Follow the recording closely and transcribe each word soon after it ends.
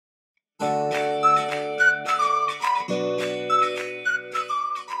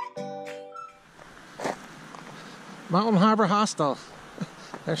Mountain Harbor Hostel.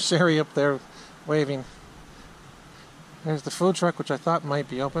 There's Sherry up there waving. There's the food truck, which I thought might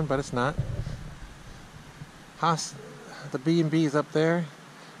be open, but it's not. The B&B is up there.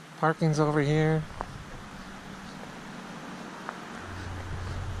 Parking's over here.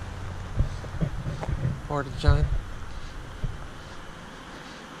 Porta John.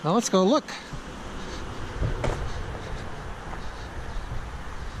 Now let's go look.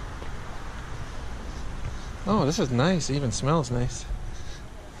 Oh, this is nice. It even smells nice.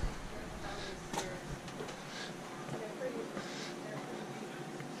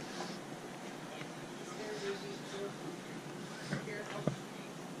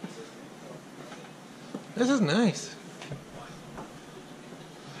 This is nice.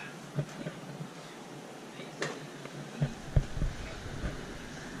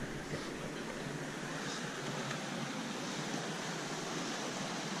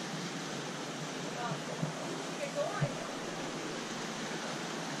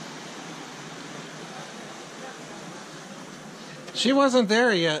 She wasn't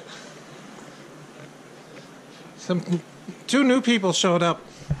there yet. Two new people showed up.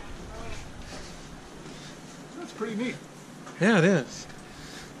 That's pretty neat. Yeah, it is.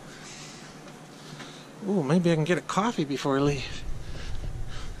 Ooh, maybe I can get a coffee before I leave.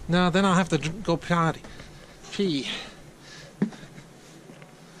 No, then I'll have to go potty. Pee.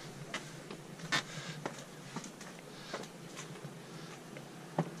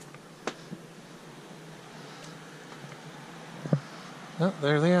 Oh,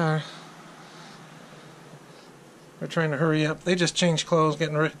 there they are. We're trying to hurry up. They just changed clothes,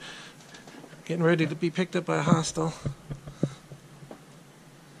 getting ready to be picked up by a hostel.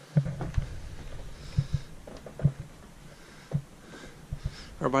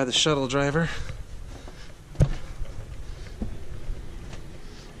 Or by the shuttle driver.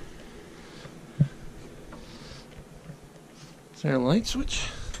 Is there a light switch?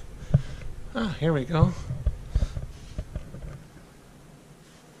 Ah, here we go.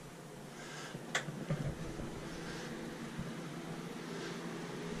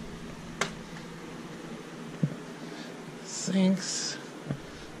 Sinks.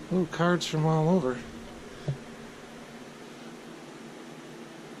 Ooh, cards from all over.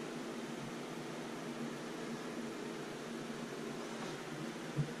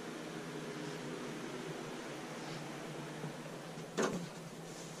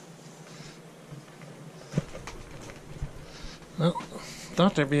 Well,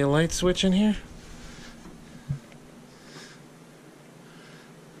 thought there'd be a light switch in here.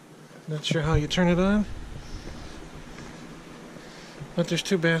 Not sure how you turn it on. But there's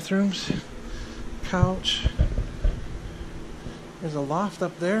two bathrooms, couch. There's a loft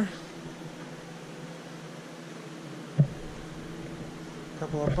up there. A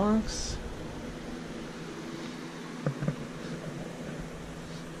couple of bunks.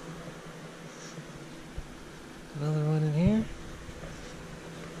 Another one in here.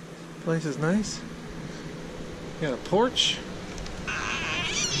 Place is nice. Got a porch.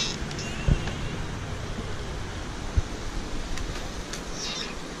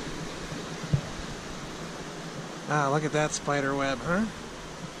 Ah, look at that spider web, huh?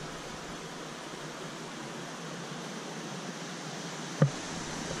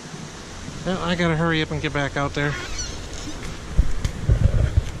 Well, I gotta hurry up and get back out there.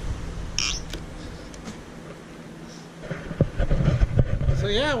 So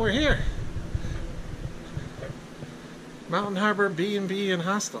yeah, we're here. Mountain Harbor B&B and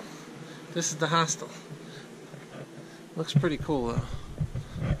Hostel. This is the hostel. Looks pretty cool though.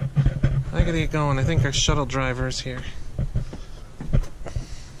 I gotta get going. I think our shuttle driver is here.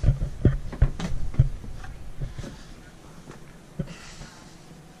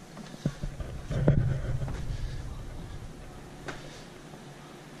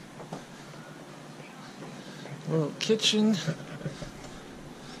 A little kitchen.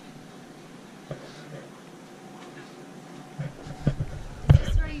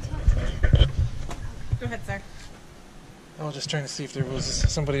 Go ahead, sir. I was just trying to see if there was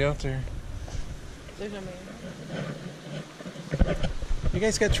somebody out there. There's no man. You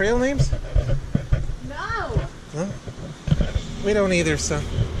guys got trail names? No! Huh? We don't either, so. You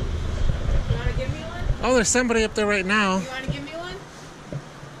want to give me one? Oh, there's somebody up there right now. You want to give me one?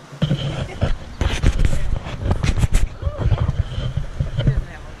 He doesn't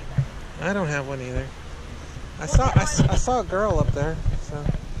have one either. I don't have one either. I saw a girl up there, so.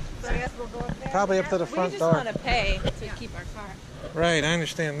 So I guess we'll go up there. Probably up to the front door. We just want to pay to keep our car. Right, I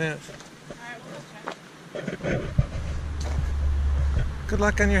understand that. Alright, we'll check. Good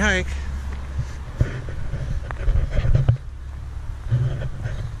luck on your hike.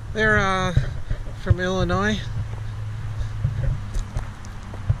 They're from Illinois.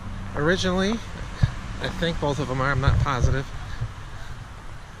 originally. I think both of them are, I'm not positive.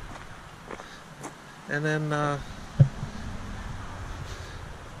 And then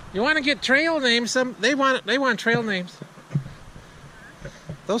you want to get trail names? They want trail names.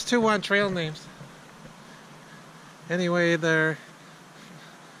 Those two want trail names. Anyway, they're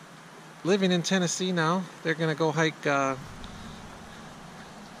living in Tennessee now. They're gonna go hike the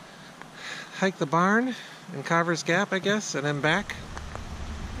barn in Carver's Gap, I guess, and then back.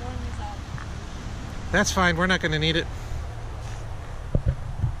 That's fine. We're not gonna need it.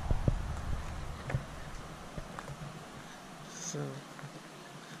 So.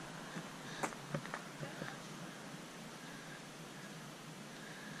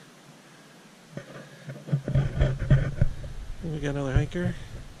 We got another hiker.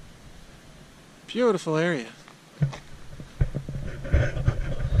 Beautiful area.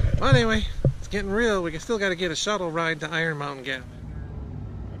 Well, anyway, it's getting real. We still got to get a shuttle ride to Iron Mountain Gap.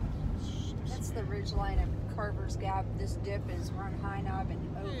 That's the ridge line of Carver's Gap. This dip is run high knob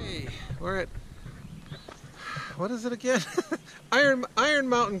and over. Hey, we're at, what is it again? Iron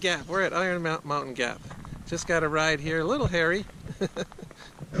Mountain Gap. We're at Iron Mountain Gap. Just got a ride here. A little hairy.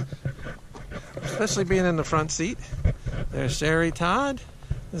 Especially being in the front seat. There's Sherry Todd.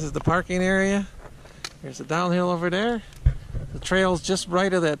 This is the parking area. There's a downhill over there. The trail's just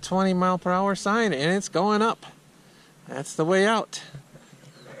right of that 20-mile-per-hour sign, and it's going up. That's the way out.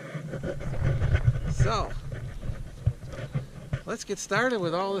 So, let's get started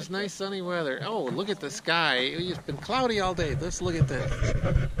with all this nice sunny weather. Oh, look at the sky. It's been cloudy all day. Let's look at this.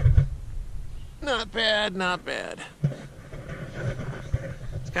 Not bad, not bad.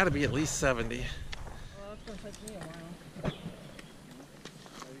 It's got to be at least 70. Well, it's gonna take me a while.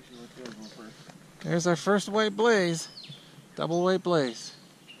 There's our first white blaze. Double white blaze.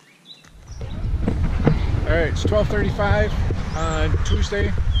 Alright, it's 12:35 on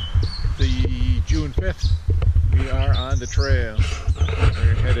Tuesday, the June 5th. We are on the trail.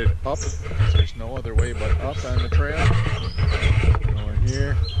 We're headed up. There's no other way but up on the trail. Over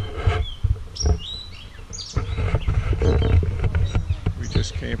here. We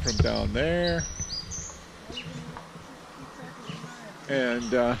just came from down there.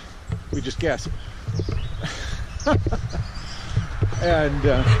 And we just guessed. And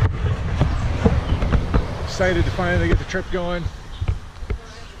excited to finally get the trip going.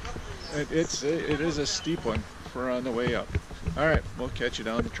 It is a steep one for on the way up. All right, we'll catch you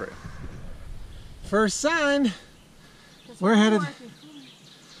down the trail. First sign. We're headed.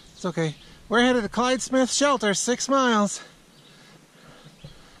 It's okay. We're headed to Clyde Smith Shelter, 6 miles.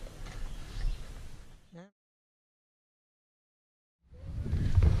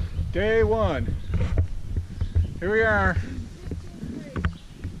 Day one. Here we are.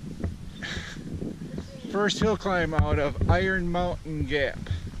 First hill climb out of Iron Mountain Gap.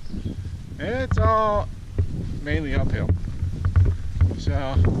 And it's all mainly uphill.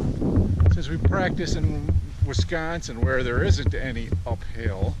 So, since we practice in Wisconsin where there isn't any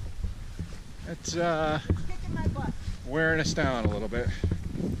uphill, it's wearing us down a little bit.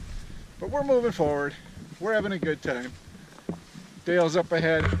 But we're moving forward. We're having a good time. Dale's up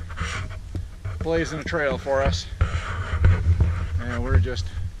ahead, blazing a trail for us. And we're just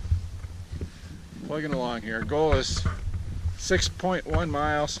plugging along here. Our goal is 6.1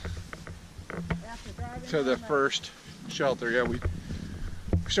 miles to the first shelter. Yeah, we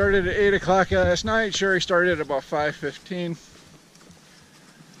started at 8 o'clock last night. Sherry started at about 5:15.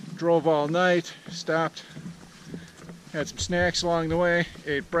 Drove all night, stopped, had some snacks along the way,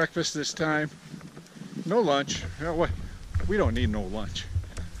 ate breakfast this time. No lunch. You know what? We don't need no lunch.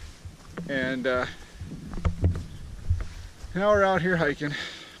 And now we're out here hiking.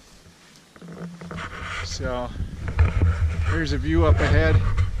 So here's a view up ahead.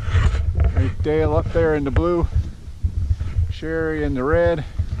 There's Dale up there in the blue, Sherry in the red.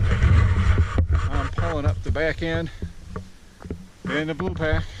 I'm pulling up the back end in the blue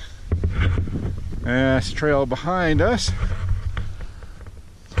pack. And that's the trail behind us.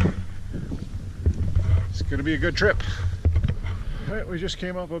 It's gonna be a good trip. All right, we just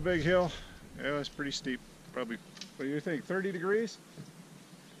came up a big hill. It was pretty steep. Probably, what do you think, 30 degrees?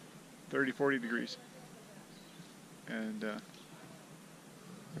 30, 40 degrees. And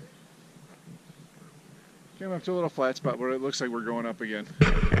came up to a little flat spot where it looks like we're going up again.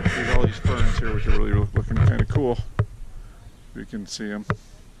 There's all these ferns here which are really looking kind of cool. You can see them.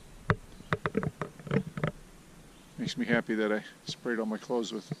 Makes me happy that I sprayed all my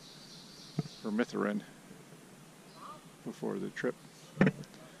clothes with permethrin before the trip.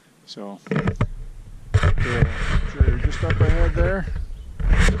 So, sure, just up ahead there.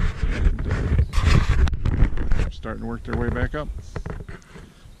 And, starting to work their way back up.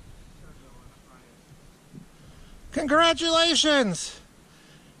 Congratulations!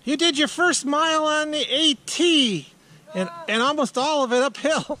 You did your first mile on the AT, and almost all of it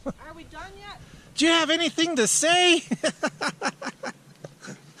uphill. Are we done yet? Do you have anything to say?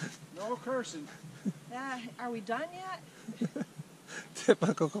 No cursing. Are we done yet?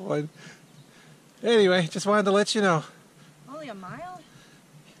 Typical one. Anyway, just wanted to let you know. Only a mile?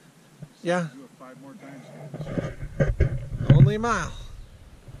 Yeah, Do it 5 more times. only a mile.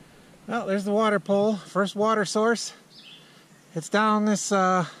 Well, there's the water pole, first water source. It's down this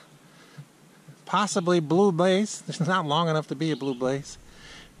possibly blue blaze. It's not long enough to be a blue blaze.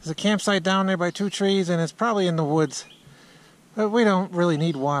 There's a campsite down there by 2 trees, and it's probably in the woods. But we don't really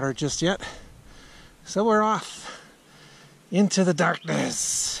need water just yet. So we're off into the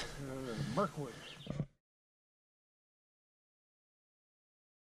darkness. Mirkwood.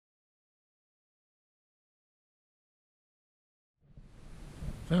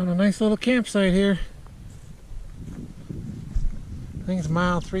 Found a nice little campsite here. I think it's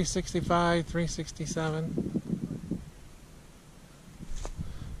mile 365, 367.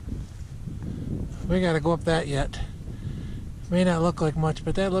 We gotta go up that yet. May not look like much,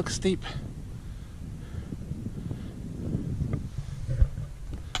 but that looks steep.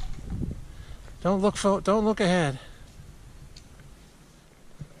 Don't look ahead.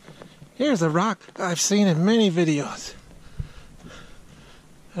 Here's a rock I've seen in many videos.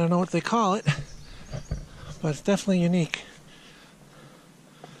 I don't know what they call it, but it's definitely unique.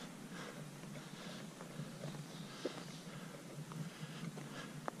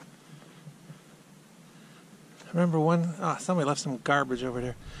 I remember somebody left some garbage over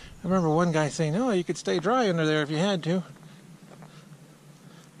there. I remember one guy saying, "Oh, you could stay dry under there if you had to."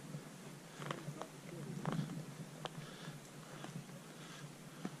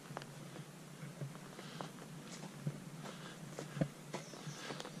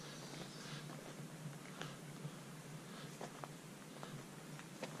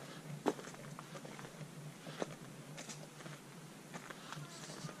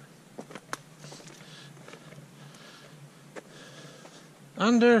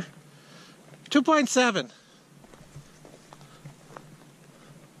 Under 2.7.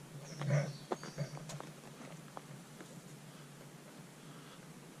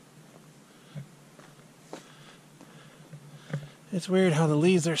 It's weird how the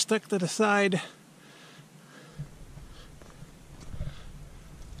leaves are stuck to the side.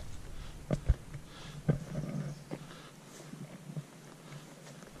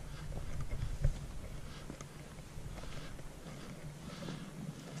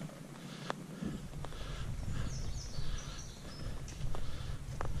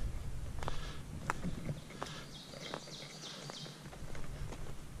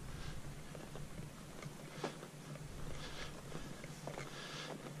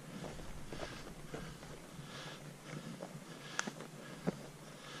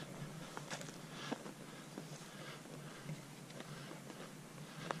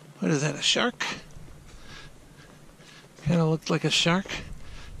 What is that, a shark? Kind of looked like a shark.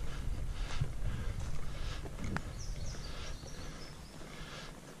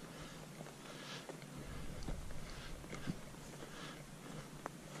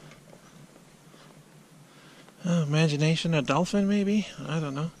 Imagination, a dolphin maybe? I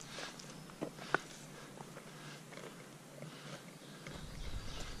don't know.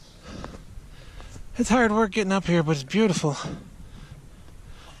 It's hard work getting up here, but it's beautiful.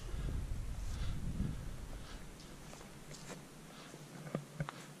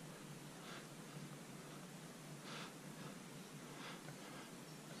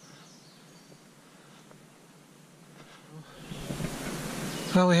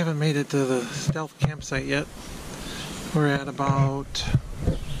 Well, we haven't made it to the stealth campsite yet. We're at about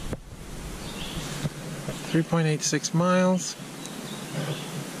 3.86 miles.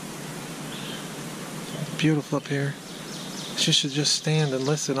 It's beautiful up here. You should just stand and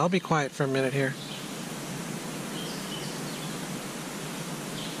listen. I'll be quiet for a minute here.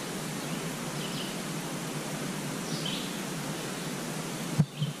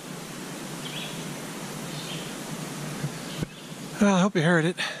 Well, I hope you heard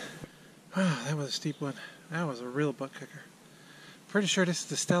it. Wow, that was a steep one. That was a real butt kicker. Pretty sure this is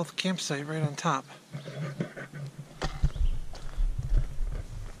the stealth campsite right on top.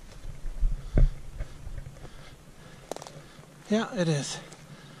 Yeah, it is.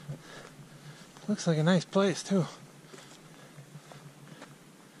 Looks like a nice place too.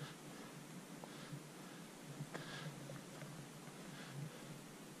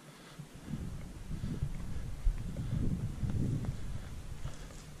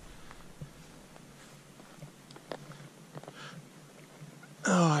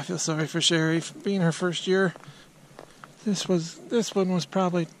 Oh, I feel sorry for Sherry for being her first year. This one was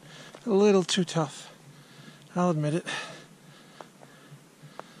probably a little too tough. I'll admit it.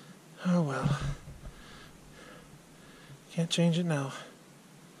 Oh well. Can't change it now.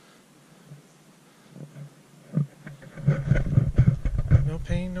 No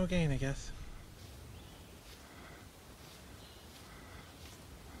pain, no gain, I guess.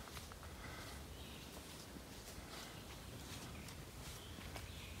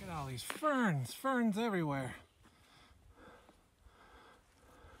 Look at all these ferns everywhere.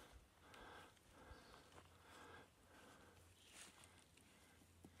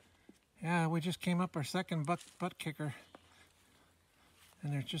 Yeah, we just came up our second butt kicker.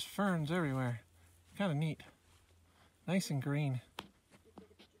 And there's just ferns everywhere. Kind of neat. Nice and green.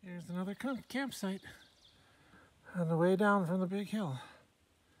 Here's another campsite on the way down from the big hill.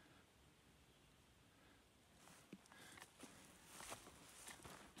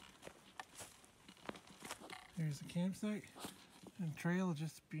 Here's the campsite and trail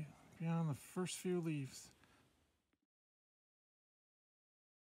just beyond the first few leaves.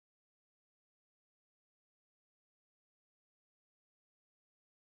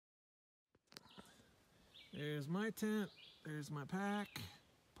 There's my tent, there's my pack,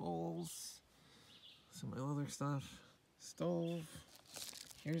 poles, some of my other stuff, stove.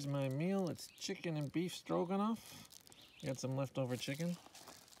 Here's my meal, it's chicken and beef stroganoff. Got some leftover chicken.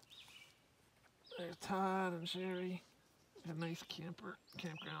 There's Todd and Sherry. A nice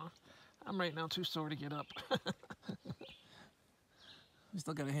campground. I'm right now too sore to get up. We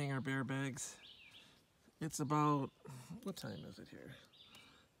still gotta hang our bear bags. It's about, what time is it here?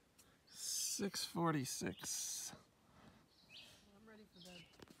 6:46. I'm ready for bed.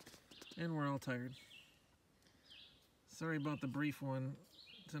 And we're all tired. Sorry about the brief one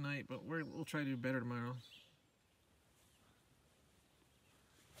tonight, but we'll try to do better tomorrow.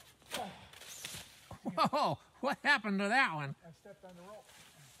 Whoa, what happened to that one? I stepped on the rope.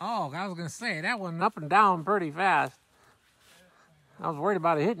 Oh, I was gonna say, that went up and down pretty fast. I was worried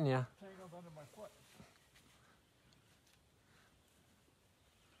about it hitting you. Tangled under my foot.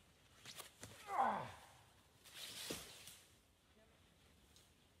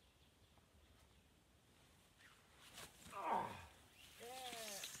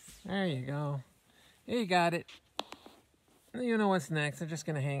 There you go. You got it. You know what's next. I'm just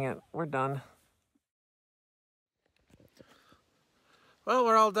gonna hang it. We're done. Well,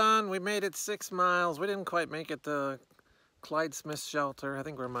 we're all done. We made it 6 miles. We didn't quite make it to Clyde Smith's shelter. I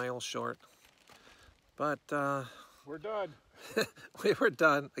think we're miles short. But We're done. we were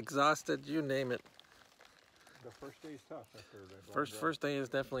done. Exhausted, you name it. The first day's tough after that. First day is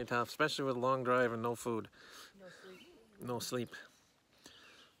definitely tough, especially with a long drive and no food. No sleep. No sleep.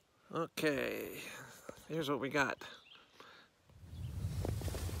 Okay, here's what we got.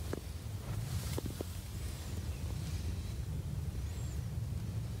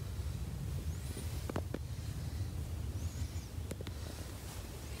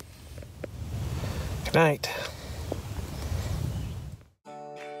 Good night.